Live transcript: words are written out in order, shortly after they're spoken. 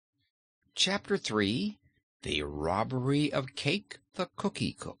Chapter 3. The Robbery of Cayke the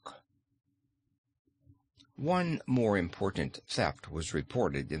Cookie Cook. One more important theft was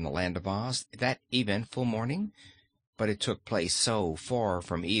reported in the Land of Oz that eventful morning, but it took place so far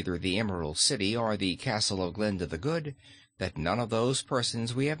from either the Emerald City or the Castle of Glinda the Good that none of those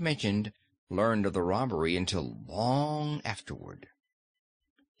persons we have mentioned learned of the robbery until long afterward.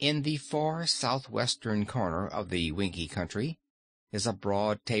 In the far southwestern corner of the Winkie Country is a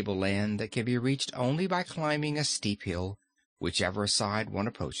broad tableland that can be reached only by climbing a steep hill, whichever side one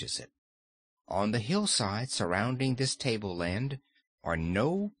approaches it. On the hillside surrounding this tableland are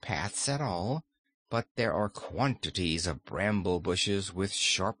no paths at all, but there are quantities of bramble bushes with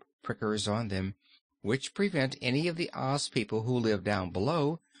sharp prickers on them, which prevent any of the Oz people who live down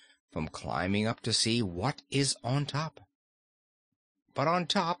below from climbing up to see what is on top. But on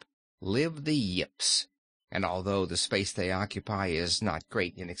top live the Yips, and although the space they occupy is not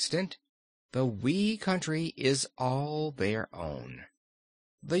great in extent, the wee country is all their own.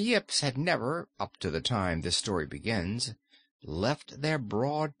 The Yips had never, up to the time this story begins, left their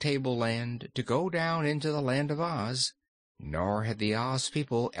broad tableland to go down into the Land of Oz, nor had the Oz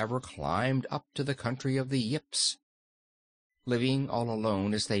people ever climbed up to the country of the Yips. Living all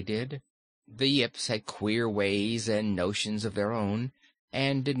alone as they did, the Yips had queer ways and notions of their own,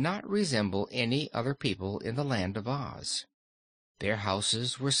 and did not resemble any other people in the Land of Oz. Their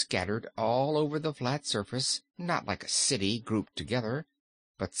houses were scattered all over the flat surface, not like a city grouped together,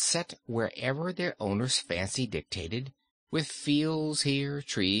 but set wherever their owner's fancy dictated, with fields here,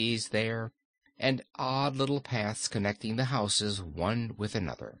 trees there, and odd little paths connecting the houses one with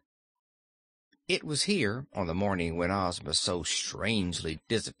another. It was here, on the morning when Ozma so strangely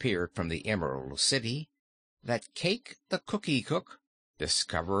disappeared from the Emerald City, that Cayke the Cookie Cook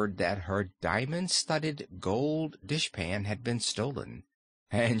discovered that her diamond-studded gold dishpan had been stolen,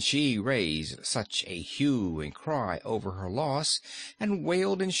 and she raised such a hue and cry over her loss, and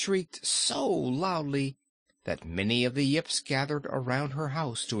wailed and shrieked so loudly, that many of the Yips gathered around her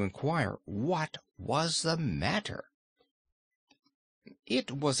house to inquire what was the matter.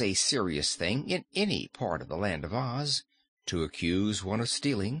 It was a serious thing in any part of the Land of Oz to accuse one of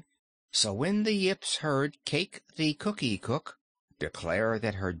stealing, so when the Yips heard Cayke the Cookie Cook declare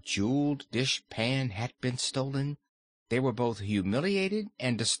that her jeweled dish-pan had been stolen, they were both humiliated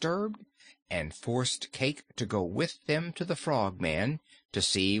and disturbed, and forced Cayke to go with them to the Frogman to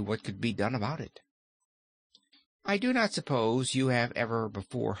see what could be done about it. I do not suppose you have ever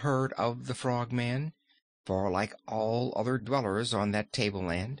before heard of the Frogman, for like all other dwellers on that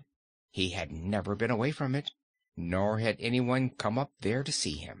tableland, he had never been away from it, nor had anyone come up there to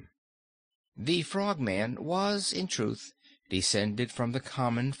see him. The Frogman was, in truth, descended from the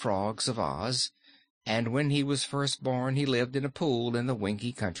common frogs of Oz, and when he was first born he lived in a pool in the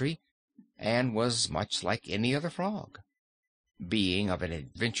Winkie Country, and was much like any other frog. Being of an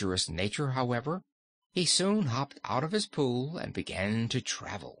adventurous nature, however, he soon hopped out of his pool and began to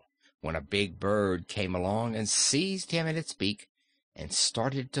travel, when a big bird came along and seized him in its beak, and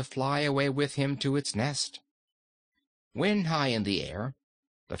started to fly away with him to its nest. When high in the air,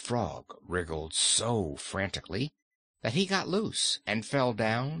 the frog wriggled so frantically that he got loose and fell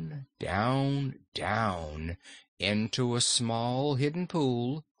down, down, down into a small hidden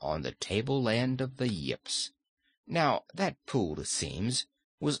pool on the tableland of the Yips. Now, that pool, it seems,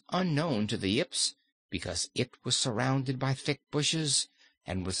 was unknown to the Yips, because it was surrounded by thick bushes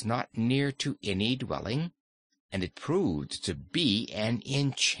and was not near to any dwelling, and it proved to be an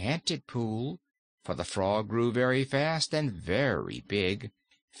enchanted pool, for the frog grew very fast and very big,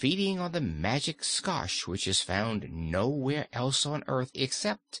 feeding on the magic skosh which is found nowhere else on earth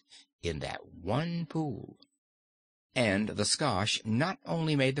except in that one pool. And the skosh not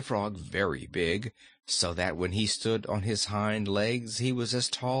only made the frog very big, so that when he stood on his hind legs he was as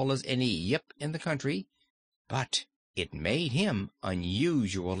tall as any Yip in the country, but it made him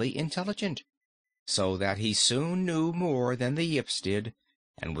unusually intelligent, so that he soon knew more than the Yips did,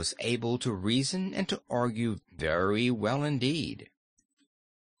 and was able to reason and to argue very well indeed.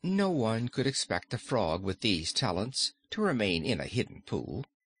 No one could expect a frog with these talents to remain in a hidden pool,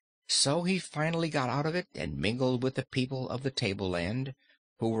 so he finally got out of it and mingled with the people of the tableland,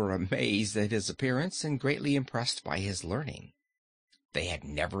 who were amazed at his appearance and greatly impressed by his learning. They had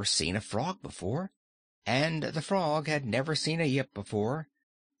never seen a frog before, and the frog had never seen a Yip before,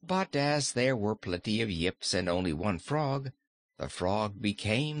 but as there were plenty of Yips and only one frog, the frog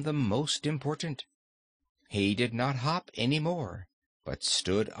became the most important. He did not hop any more, but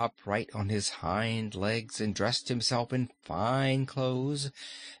stood upright on his hind legs and dressed himself in fine clothes,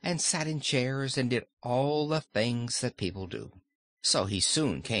 and sat in chairs and did all the things that people do. so he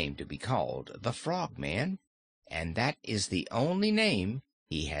soon came to be called the Frogman, and that is the only name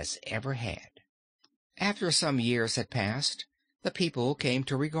he has ever had. After some years had passed, the people came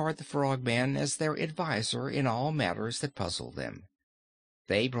to regard the Frogman as their adviser in all matters that puzzled them.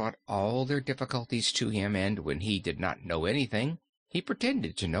 They brought all their difficulties to him, and when he did not know anything, he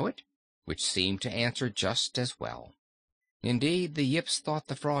pretended to know it, which seemed to answer just as well. Indeed, the Yips thought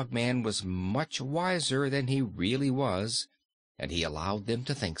the Frogman was much wiser than he really was, and he allowed them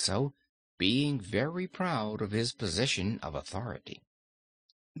to think so, being very proud of his position of authority.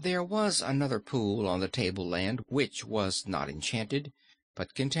 There was another pool on the tableland which was not enchanted,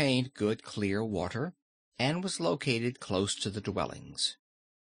 but contained good clear water, and was located close to the dwellings.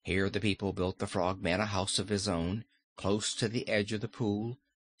 Here the people built the Frogman a house of his own, close to the edge of the pool,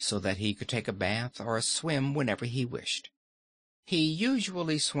 so that he could take a bath or a swim whenever he wished. He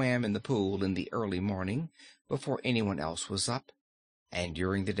usually swam in the pool in the early morning, before anyone else was up, and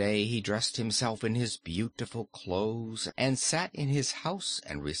during the day he dressed himself in his beautiful clothes and sat in his house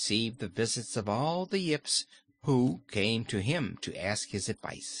and received the visits of all the Yips who came to him to ask his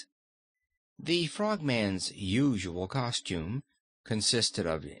advice. The Frogman's usual costume consisted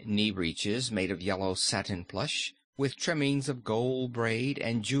of knee breeches made of yellow satin plush, with trimmings of gold braid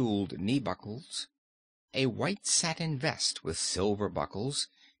and jeweled knee buckles, a white satin vest with silver buckles,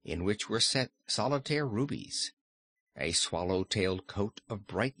 in which were set solitaire rubies, a swallow-tailed coat of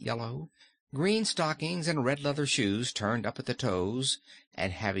bright yellow, green stockings, and red leather shoes turned up at the toes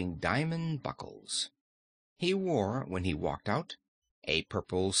and having diamond buckles. He wore, when he walked out, a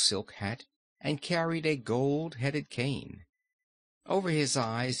purple silk hat and carried a gold-headed cane. Over his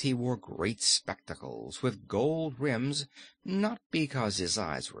eyes he wore great spectacles with gold rims, not because his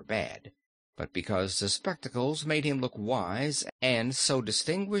eyes were bad, but because the spectacles made him look wise, and so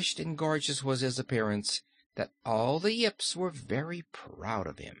distinguished and gorgeous was his appearance that all the Yips were very proud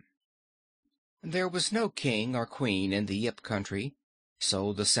of him. There was no king or queen in the Yip country,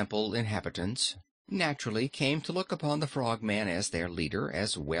 so the simple inhabitants naturally came to look upon the Frogman as their leader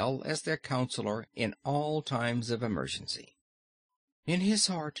as well as their counselor in all times of emergency. In his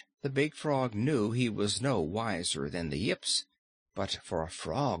heart the big frog knew he was no wiser than the Yips, but for a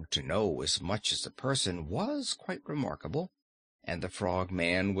frog to know as much as a person was quite remarkable, and the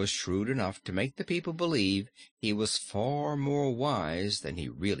Frogman was shrewd enough to make the people believe he was far more wise than he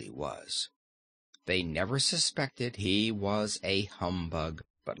really was. They never suspected he was a humbug,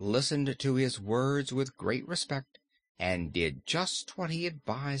 but listened to his words with great respect, and did just what he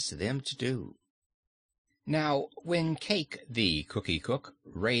advised them to do. Now, when Cayke the cookie cook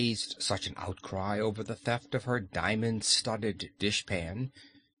raised such an outcry over the theft of her diamond-studded dishpan,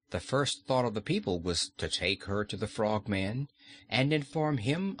 the first thought of the people was to take her to the Frogman and inform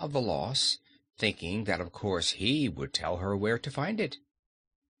him of the loss, thinking that of course he would tell her where to find it.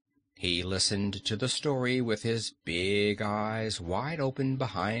 He listened to the story with his big eyes wide open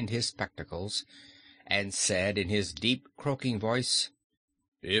behind his spectacles, and said in his deep croaking voice,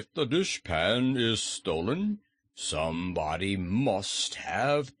 "If the dishpan is stolen, somebody must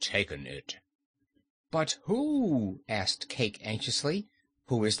have taken it." "But who?" asked Cayke anxiously.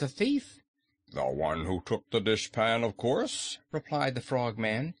 "Who is the thief?" "The one who took the dishpan, of course," replied the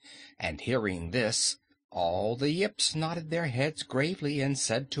Frogman, and hearing this, all the Yips nodded their heads gravely and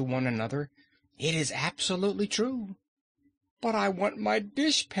said to one another, "It is absolutely true." "But I want my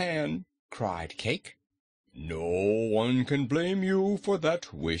dishpan," cried Cayke. "No one can blame you for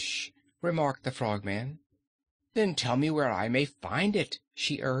that wish," remarked the Frogman. "Then tell me where I may find it,"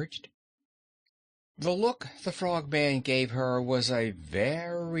 she urged. The look the Frogman gave her was a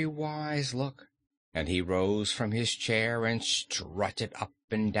very wise look, and he rose from his chair and strutted up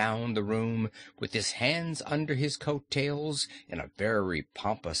and down the room with his hands under his coat-tails in a very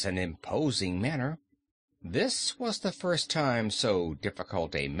pompous and imposing manner. This was the first time so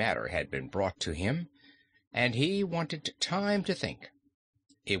difficult a matter had been brought to him, and he wanted time to think.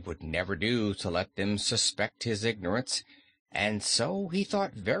 It would never do to let them suspect his ignorance, and so he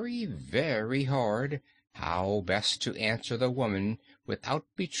thought very, very hard how best to answer the woman without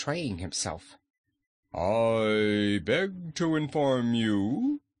betraying himself. "I beg to inform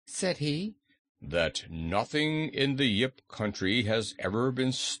you," said he, "that nothing in the Yip country has ever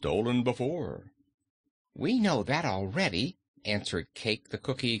been stolen before." "We know that already," answered Cayke the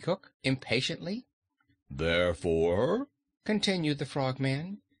cookie cook impatiently. "Therefore," continued the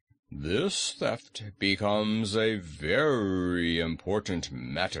Frogman, "this theft becomes a very important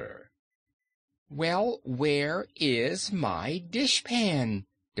matter." "Well, where is my dishpan?"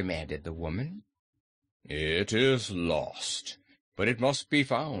 demanded the woman. "It is lost, but it must be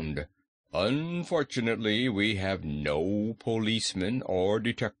found. "Unfortunately, we have no policemen or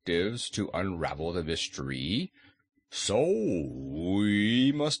detectives to unravel the mystery, so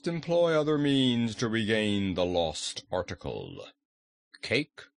we must employ other means to regain the lost article.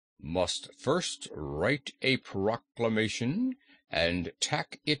 Cake must first write a proclamation and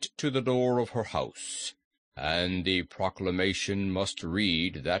tack it to the door of her house, and the proclamation must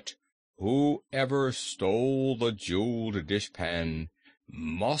read that whoever stole the jeweled dishpan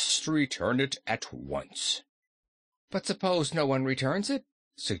must return it at once." "But suppose no one returns it?"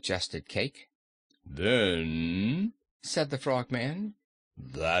 suggested Cake. "Then," said the Frogman,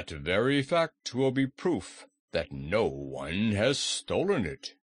 "that very fact will be proof that no one has stolen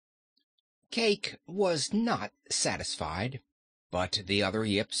it." Cake was not satisfied, but the other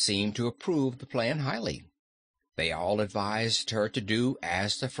Yips seemed to approve the plan highly. They all advised her to do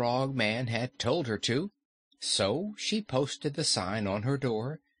as the Frogman had told her to, so she posted the sign on her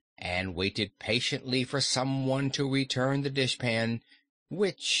door and waited patiently for someone to return the dishpan,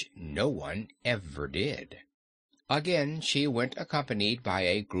 which no one ever did. Again she went accompanied by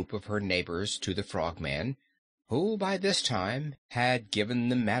a group of her neighbors to the Frogman, who by this time had given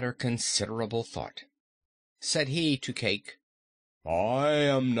the matter considerable thought. Said he to Cake, "I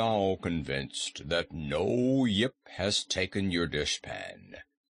am now convinced that no Yip has taken your dishpan,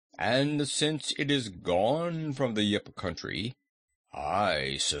 and since it is gone from the Yip country,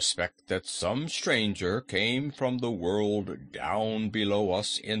 I suspect that some stranger came from the world down below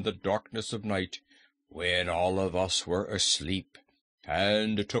us in the darkness of night, when all of us were asleep,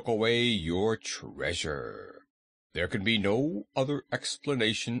 and took away your treasure. There can be no other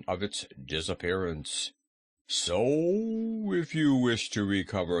explanation of its disappearance. So, if you wish to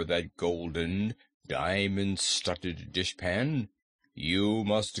recover that golden, diamond-studded dishpan, you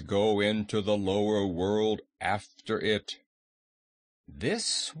must go into the lower world after it."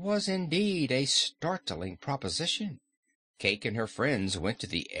 This was indeed a startling proposition. Cake and her friends went to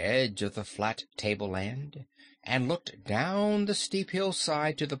the edge of the flat tableland and looked down the steep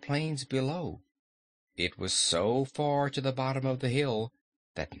hillside to the plains below. It was so far to the bottom of the hill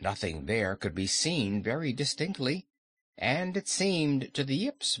that nothing there could be seen very distinctly, and it seemed to the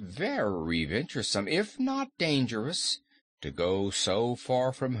Yips very venturesome, if not dangerous, to go so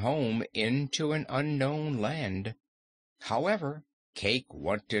far from home into an unknown land. However, Cake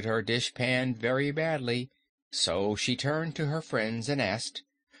wanted her dishpan very badly, so she turned to her friends and asked,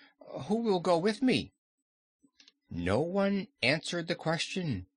 "Who will go with me?" No one answered the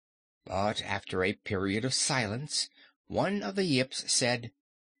question, but after a period of silence, one of the Yips said,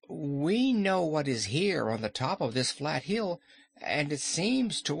 "We know what is here on the top of this flat hill, and it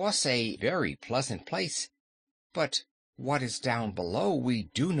seems to us a very pleasant place. But what is down below we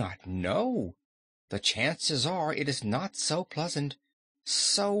do not know. The chances are it is not so pleasant,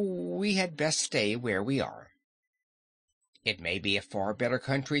 so we had best stay where we are." "It may be a far better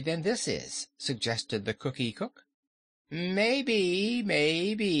country than this is," suggested the Cookie Cook. "Maybe,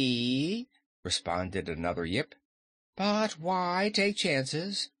 maybe," responded another Yip. "But why take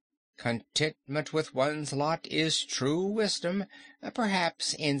chances? Contentment with one's lot is true wisdom.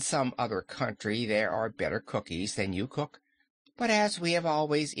 Perhaps in some other country there are better cookies than you cook, but as we have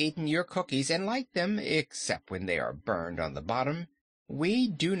always eaten your cookies and liked them, except when they are burned on the bottom, we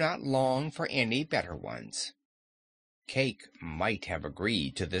do not long for any better ones." Cake might have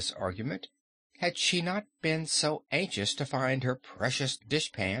agreed to this argument had she not been so anxious to find her precious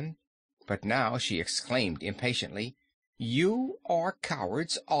dishpan, but now she exclaimed impatiently, "You are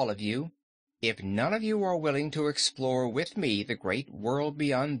cowards, all of you! If none of you are willing to explore with me the great world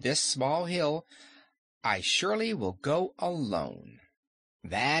beyond this small hill, I surely will go alone."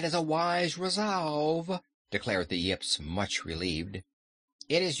 "That is a wise resolve," declared the Yips, much relieved.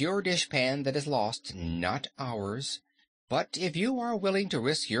 "It is your dishpan that is lost, not ours. But if you are willing to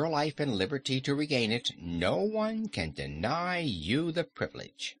risk your life and liberty to regain it, no one can deny you the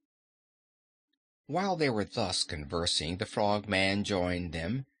privilege." While they were thus conversing, the Frogman joined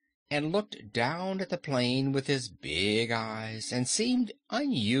them, and looked down at the plain with his big eyes, and seemed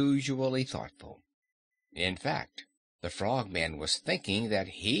unusually thoughtful. In fact, the Frogman was thinking that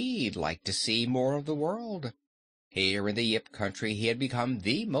he'd like to see more of the world. Here in the Yip country he had become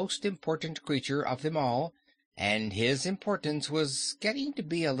the most important creature of them all, and his importance was getting to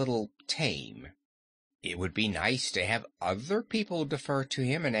be a little tame. It would be nice to have other people defer to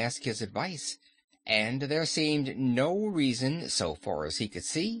him and ask his advice, and there seemed no reason, so far as he could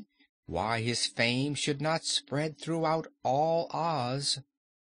see, why his fame should not spread throughout all Oz.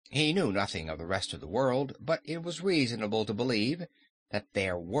 He knew nothing of the rest of the world, but it was reasonable to believe that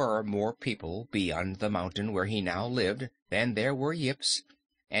there were more people beyond the mountain where he now lived than there were Yips,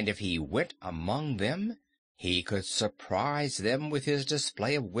 and if he went among them, he could surprise them with his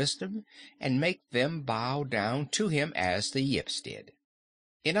display of wisdom and make them bow down to him as the Yips did.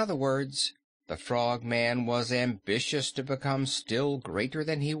 In other words, the Frogman was ambitious to become still greater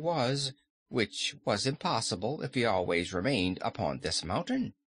than he was, which was impossible if he always remained upon this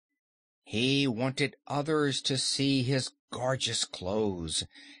mountain. He wanted others to see his gorgeous clothes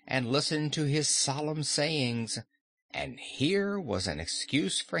and listen to his solemn sayings, and here was an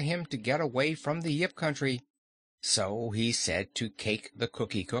excuse for him to get away from the Yip country. So he said to Cayke the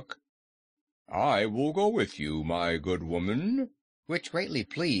cookie cook, "I will go with you, my good woman," which greatly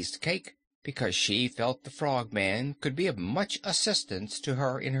pleased Cayke, because she felt the Frogman could be of much assistance to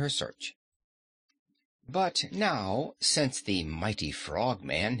her in her search. But now, since the mighty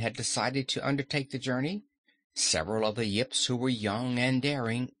Frogman had decided to undertake the journey, several of the Yips who were young and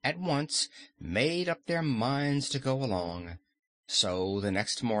daring at once made up their minds to go along. So the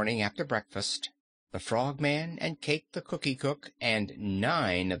next morning after breakfast, the Frogman and Cayke the cookie cook and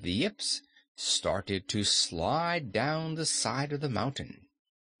 9 of the Yips started to slide down the side of the mountain.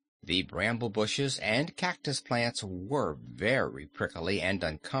 The bramble bushes and cactus plants were very prickly and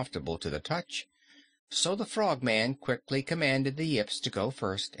uncomfortable to the touch, so the Frogman quickly commanded the Yips to go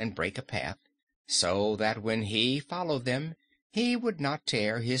first and break a path, so that when he followed them he would not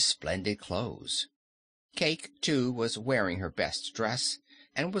tear his splendid clothes. Cayke, too, was wearing her best dress,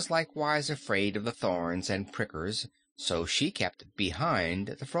 and was likewise afraid of the thorns and prickers, so she kept behind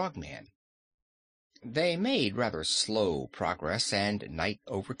the Frogman. They made rather slow progress, and night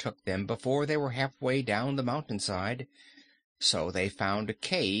overtook them before they were halfway down the mountainside. So they found a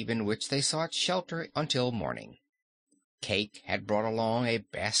cave in which they sought shelter until morning. Cayke had brought along a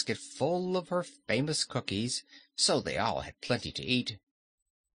basket full of her famous cookies, so they all had plenty to eat.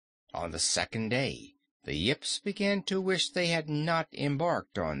 On the second day, the Yips began to wish they had not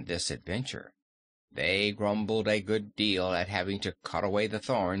embarked on this adventure. They grumbled a good deal at having to cut away the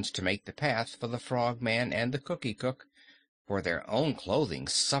thorns to make the path for the Frogman and the cookie cook, for their own clothing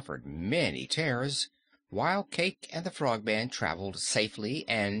suffered many tears, while Cayke and the Frogman traveled safely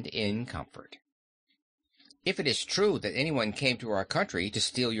and in comfort. "If it is true that anyone came to our country to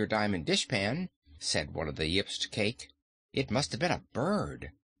steal your diamond dishpan," said one of the Yips to Cayke, "it must have been a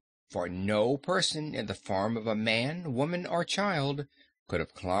bird, for no person in the form of a man, woman, or child could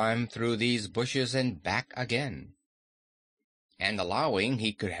have climbed through these bushes and back again." "And allowing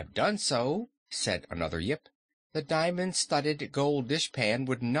he could have done so," said another Yip, "the diamond-studded gold dishpan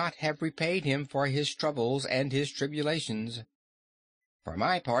would not have repaid him for his troubles and his tribulations." "For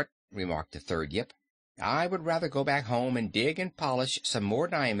my part," remarked the third Yip, "I would rather go back home and dig and polish some more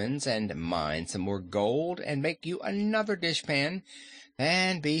diamonds and mine some more gold and make you another dishpan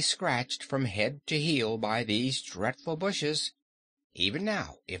than be scratched from head to heel by these dreadful bushes. Even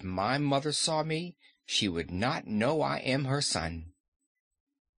now, if my mother saw me, she would not know I am her son."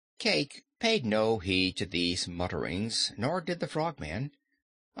 Cayke paid no heed to these mutterings, nor did the Frogman.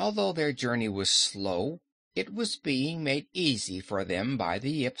 Although their journey was slow, it was being made easy for them by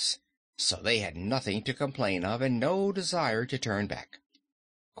the Yips, so they had nothing to complain of and no desire to turn back.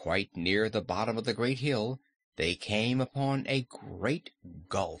 Quite near the bottom of the great hill they came upon a great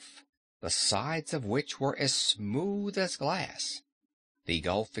gulf, the sides of which were as smooth as glass. The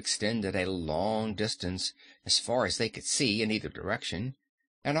gulf extended a long distance, as far as they could see in either direction,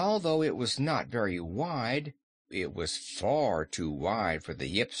 and although it was not very wide, it was far too wide for the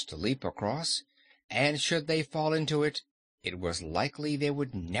Yips to leap across, and should they fall into it, it was likely they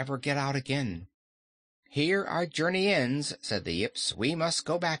would never get out again. "Here our journey ends," said the Yips. "We must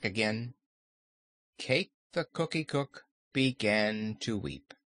go back again." Cayke the cookie cook began to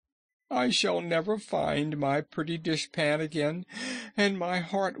weep. "I shall never find my pretty dishpan again, and my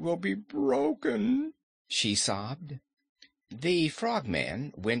heart will be broken," she sobbed. The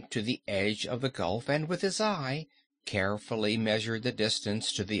Frogman went to the edge of the gulf and with his eye carefully measured the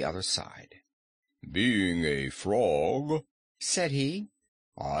distance to the other side. "Being a frog," said he,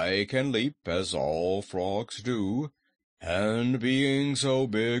 "I can leap as all frogs do, and being so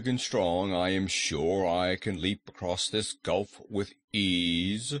big and strong, I am sure I can leap across this gulf with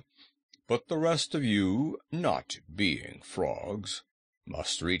ease. But the rest of you, not being frogs,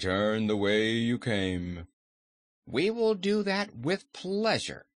 must return the way you came." "We will do that with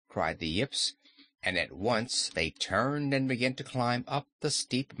pleasure," cried the Yips, and at once they turned and began to climb up the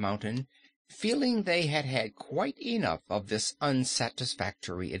steep mountain, feeling they had had quite enough of this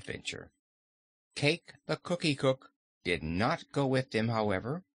unsatisfactory adventure. Cayke the cookie cook did not go with them,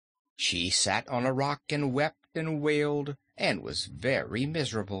 however. She sat on a rock and wept and wailed, and was very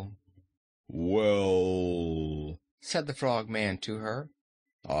miserable. "Well," said the Frogman to her,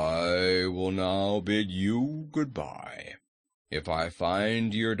 I will now bid you goodbye. If I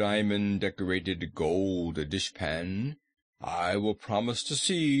find your diamond-decorated gold dishpan, I will promise to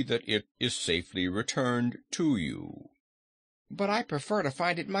see that it is safely returned to you." "But I prefer to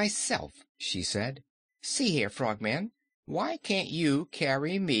find it myself," she said. "See here, Frogman, why can't you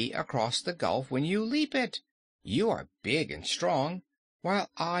carry me across the gulf when you leap it? You are big and strong, while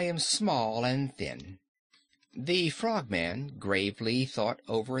I am small and thin." The Frogman gravely thought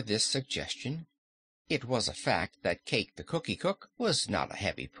over this suggestion. It was a fact that Cayke the Cookie Cook was not a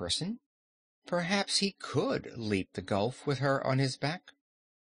heavy person. Perhaps he could leap the gulf with her on his back.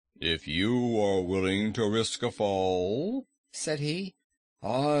 "If you are willing to risk a fall," said he,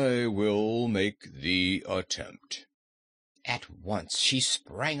 "I will make the attempt." At once she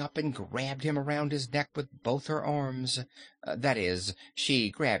sprang up and grabbed him around his neck with both her arms. That is, she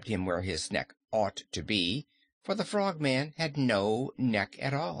grabbed him where his neck ought to be, for the Frogman had no neck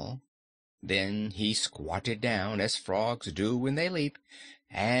at all. Then he squatted down, as frogs do when they leap,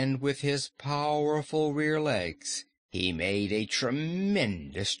 and with his powerful rear legs he made a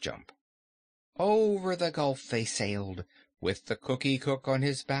tremendous jump. Over the gulf they sailed, with the Cookie Cook on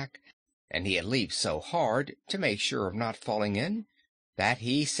his back, and he had leaped so hard, to make sure of not falling in, that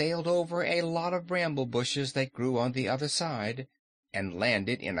he sailed over a lot of bramble bushes that grew on the other side, and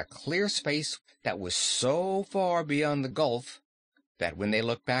landed in a clear space that was so far beyond the gulf that when they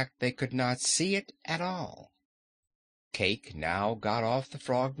looked back they could not see it at all. Cayke now got off the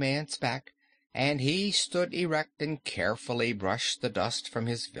Frogman's back, and he stood erect and carefully brushed the dust from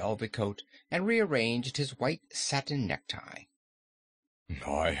his velvet coat and rearranged his white satin necktie.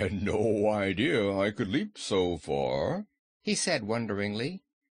 "I had no idea I could leap so far," he said wonderingly.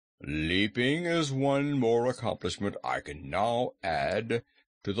 "Leaping is one more accomplishment I can now add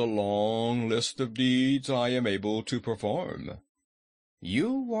to the long list of deeds I am able to perform."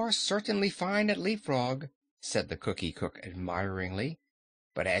 "You are certainly fine at leapfrog," said the Cookie Cook admiringly.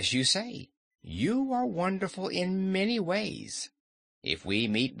 "But as you say, you are wonderful in many ways. If we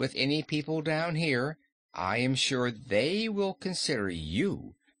meet with any people down here, I am sure they will consider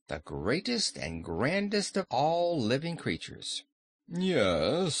you the greatest and grandest of all living creatures."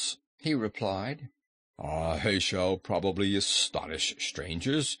 "Yes," he replied, "I shall probably astonish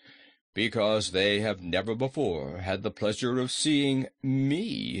strangers, because they have never before had the pleasure of seeing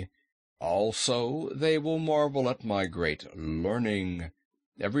me. Also, they will marvel at my great learning.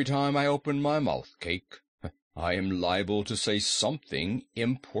 Every time I open my mouth, Cayke, I am liable to say something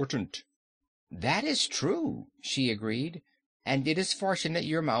important." "That is true," she agreed, "and it is fortunate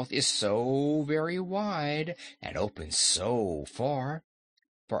your mouth is so very wide and opens so far,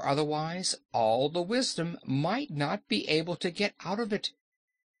 for otherwise all the wisdom might not be able to get out of it."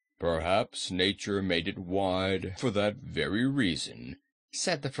 "Perhaps nature made it wide for that very reason,"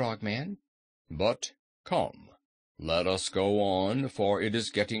 said the Frogman. "But come, let us go on, for it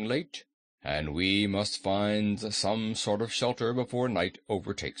is getting late, and we must find some sort of shelter before night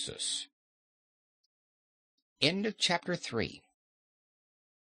overtakes us." End of chapter 3.